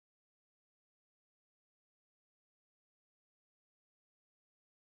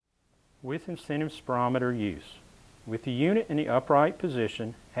With incentive spirometer use. With the unit in the upright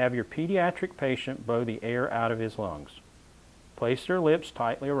position, have your pediatric patient blow the air out of his lungs. Place their lips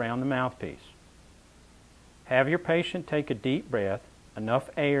tightly around the mouthpiece. Have your patient take a deep breath, enough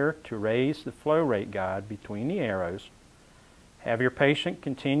air to raise the flow rate guide between the arrows. Have your patient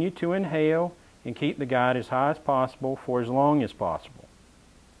continue to inhale and keep the guide as high as possible for as long as possible.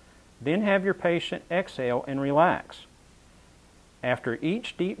 Then have your patient exhale and relax. After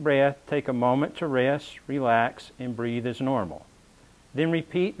each deep breath, take a moment to rest, relax, and breathe as normal. Then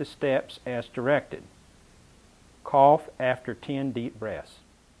repeat the steps as directed. Cough after 10 deep breaths.